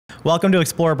Welcome to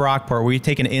Explore Brockport, where we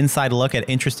take an inside look at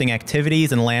interesting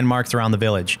activities and landmarks around the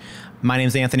village. My name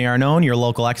is Anthony Arnone, your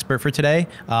local expert for today.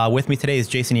 With me today is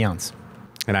Jason Yance.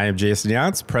 And I am Jason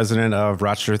Yance, president of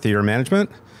Rochester Theater Management.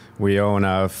 We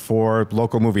own 4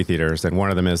 local movie theaters, and one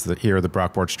of them is here, the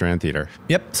Brockport Strand Theater.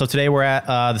 Yep, so today we're at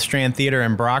the Strand Theater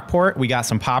in Brockport. We got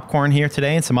some popcorn here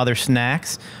today and some other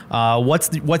snacks.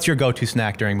 What's your go-to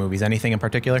snack during movies? Anything in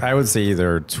particular? I would say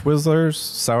either Twizzlers,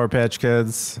 Sour Patch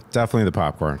Kids, definitely the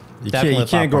popcorn. You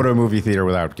can't go to a movie theater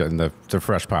without getting the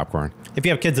fresh popcorn. If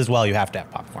you have kids as well, you have to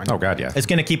have popcorn. Oh, God, yeah. It's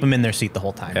going to keep them in their seat the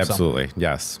whole time. Absolutely, so.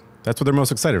 Yes. That's what they're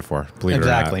most excited for, believe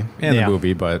exactly. it or not. And the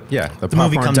movie, but yeah, the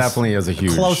popcorn definitely is a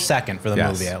huge... close second for the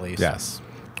movie, at least. Yes.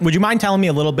 Would you mind telling me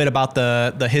a little bit about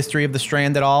the history of the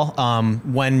Strand at all?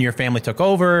 When your family took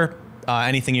over,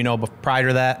 anything you know prior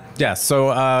to that? Yeah,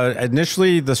 so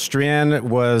initially the Strand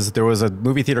there was a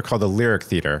movie theater called the Lyric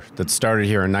Theater that started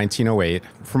here in 1908.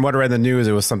 From what I read in the news,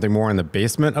 it was something more in the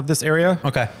basement of this area.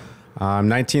 Okay.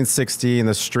 1960, and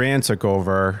the Strand took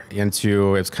over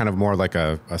into, it's kind of more like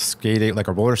a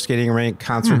roller skating rink,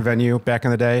 concert venue back in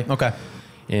the day. Okay.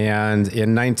 And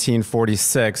in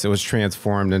 1946, it was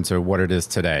transformed into what it is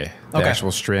today. The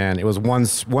actual Strand. It was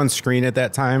one screen at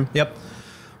that time. Yep.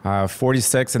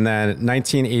 46, and then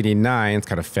 1989, it's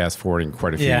kind of fast forwarding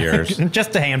quite a few years.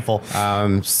 Just a handful.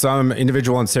 Some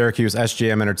individual in Syracuse,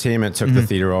 SJM Entertainment, took the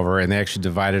theater over, and they actually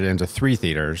divided it into 3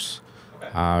 theaters.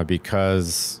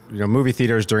 Because movie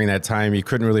theaters during that time, you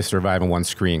couldn't really survive on one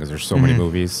screen because there's so many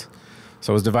movies.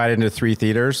 So it was divided into 3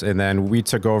 theaters, and then we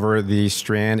took over the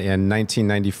Strand in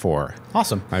 1994.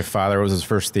 Awesome. My father, was his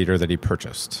first theater that he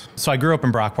purchased. So I grew up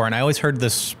in Brockport, and I always heard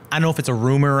this, I don't know if it's a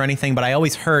rumor or anything, but I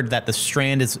always heard that the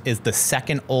Strand is the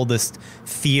second oldest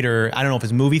theater, I don't know if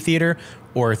it's movie theater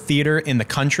or theater in the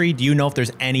country. Do you know if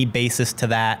there's any basis to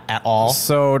that at all?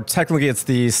 So technically it's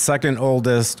the second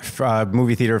oldest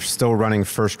movie theater still running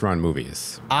first run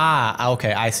movies. Ah,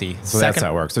 okay, I see. So that's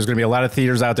how it works. There's gonna be a lot of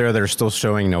theaters out there that are still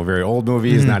showing very old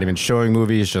movies, not even showing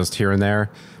movies, just here and there.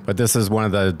 But this is one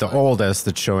of the oldest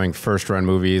that's showing first run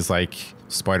movies like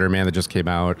Spider-Man that just came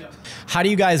out. How do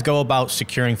you guys go about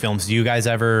securing films? Do you guys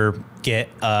ever get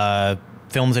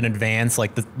films in advance,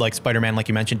 like Spider-Man, like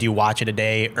you mentioned? Do you watch it a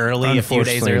day early, a few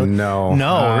days early? No.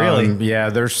 No, really? Yeah,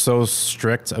 they're so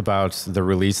strict about the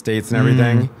release dates and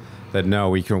everything that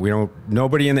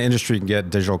nobody in the industry can get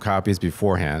digital copies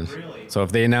beforehand. Really? So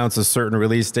if they announce a certain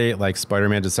release date, like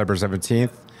Spider-Man December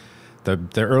 17th, the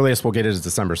earliest we'll get it is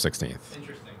December 16th.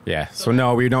 Interesting. Yeah, so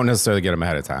no, we don't necessarily get them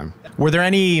ahead of time. Were there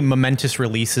any momentous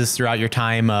releases throughout your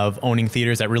time of owning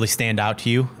theaters that really stand out to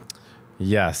you?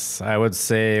 Yes, I would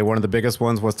say one of the biggest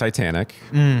ones was Titanic.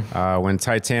 When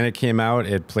Titanic came out,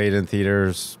 it played in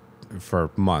theaters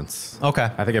for months. Okay.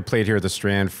 I think it played here at the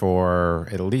Strand for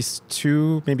at least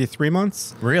 2, maybe 3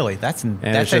 months. Really? That's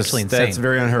actually insane. That's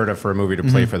very unheard of for a movie to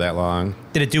play for that long.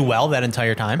 Did it do well that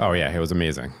entire time? Oh yeah, it was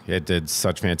amazing. It did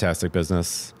such fantastic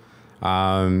business.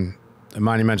 A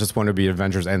monumentous one would be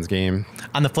Avengers Endgame.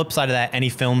 On the flip side of that, any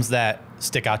films that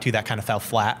stick out to you that kind of fell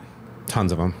flat?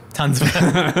 Tons of them. Tons of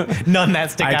them. None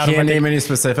that stick out. I can't name any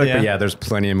specific, but yeah, there's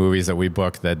plenty of movies that we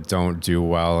book that don't do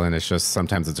well, and it's just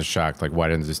sometimes it's a shock. Like, why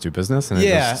didn't this do business? And it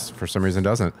just, for some reason,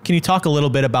 doesn't. Can you talk a little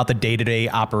bit about the day-to-day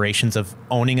operations of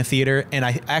owning a theater? And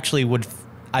I actually would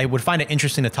find it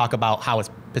interesting to talk about how it's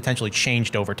potentially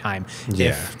changed over time.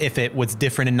 Yeah. If it was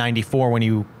different in '94 when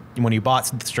you bought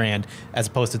the Strand as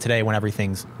opposed to today when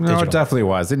everything's digital. No, it definitely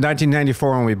was. In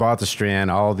 1994, when we bought the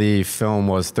Strand, all the film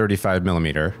was 35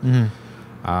 millimeter.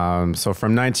 So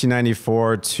from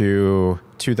 1994 to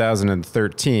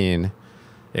 2013,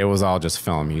 it was all just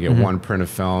film. You get one print of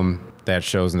film that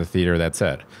shows in the theater, that's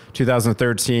it.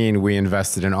 2013, we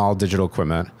invested in all digital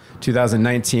equipment.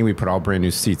 2019, we put all brand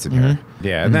new seats in here.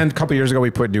 Yeah, and then a couple years ago,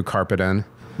 we put new carpet in.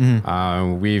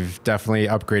 We've definitely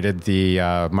upgraded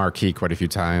the marquee quite a few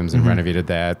times and renovated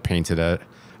that, painted it.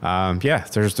 Yeah,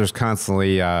 there's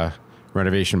constantly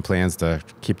renovation plans to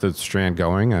keep the Strand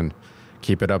going and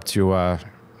keep it up to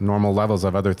normal levels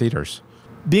of other theaters.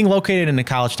 Being located in a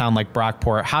college town like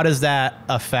Brockport, how does that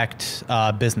affect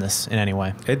business in any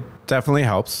way? It definitely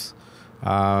helps.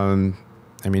 I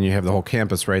mean, you have the whole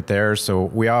campus right there, so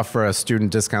we offer a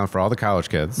student discount for all the college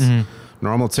kids.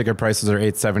 Normal ticket prices are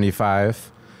 $8.75.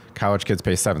 College kids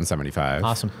pay $7.75.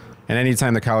 Awesome. And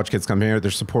anytime the college kids come here,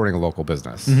 they're supporting a local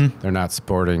business. They're not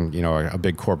supporting, a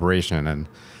big corporation, and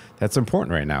that's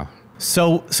important right now.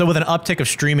 So with an uptick of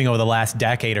streaming over the last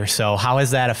decade or so, how has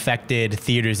that affected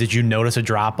theaters? Did you notice a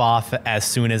drop off as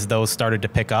soon as those started to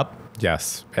pick up?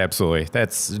 Yes, absolutely.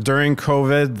 That's during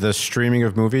COVID, the streaming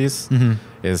of movies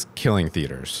is killing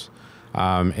theaters.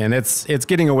 And it's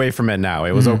getting away from it now.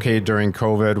 It was okay during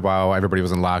COVID while everybody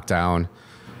was in lockdown,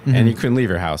 and you couldn't leave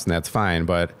your house, and that's fine.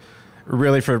 But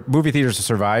really, for movie theaters to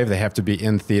survive, they have to be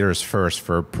in theaters first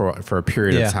for a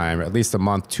period of time, at least a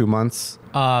month, 2 months.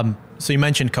 So you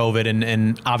mentioned COVID,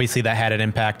 and obviously that had an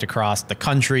impact across the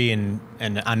country and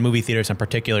on movie theaters in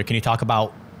particular. Can you talk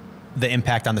about the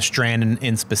impact on the Strand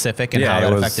in specific and how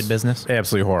that affected business?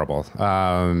 Absolutely horrible.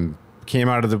 Came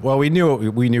out of the, well, we knew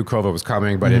COVID was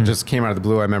coming, but it just came out of the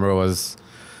blue. I remember it was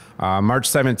March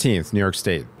 17th, New York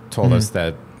State told us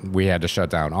that we had to shut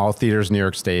down all theaters in New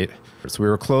York State. So we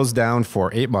were closed down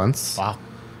for 8 months.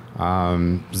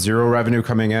 Wow. Zero revenue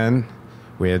coming in.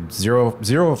 We had zero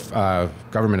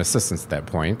government assistance at that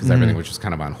point because everything was just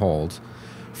kind of on hold.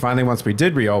 Finally, once we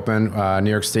did reopen,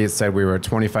 New York State said we were at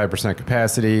 25%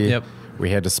 capacity. Yep. We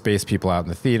had to space people out in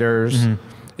the theaters.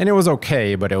 And it was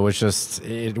okay, but it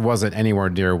wasn't anywhere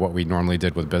near what we normally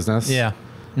did with business. Yeah.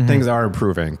 Things are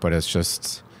improving, but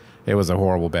it was a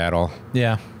horrible battle.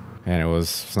 Yeah. And it was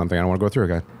something I don't want to go through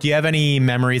again. Do you have any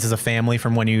memories as a family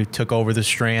from when you took over the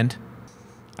Strand?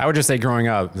 I would just say growing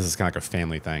up, this is kind of like a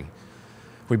family thing.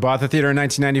 We bought the theater in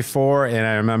 1994, and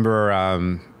I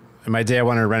remember my dad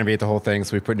wanted to renovate the whole thing,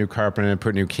 so we put new carpet in,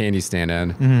 put new candy stand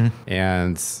in.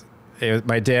 And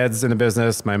my dad's in the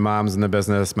business, my mom's in the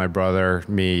business, my brother,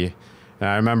 me. And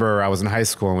I remember I was in high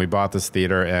school, and we bought this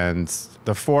theater, and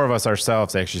the four of us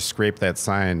ourselves actually scraped that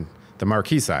sign, the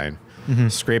marquee sign.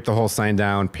 Scraped the whole sign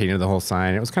down, painted the whole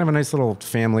sign. It was kind of a nice little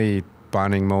family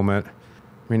bonding moment. I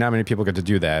mean, not many people get to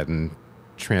do that and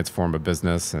transform a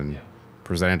business and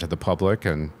present it to the public.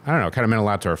 And I don't know, it kind of meant a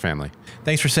lot to our family.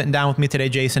 Thanks for sitting down with me today,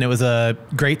 Jason. It was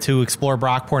great to explore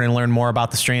Brockport and learn more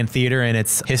about the Strand Theater and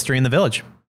its history in the Village.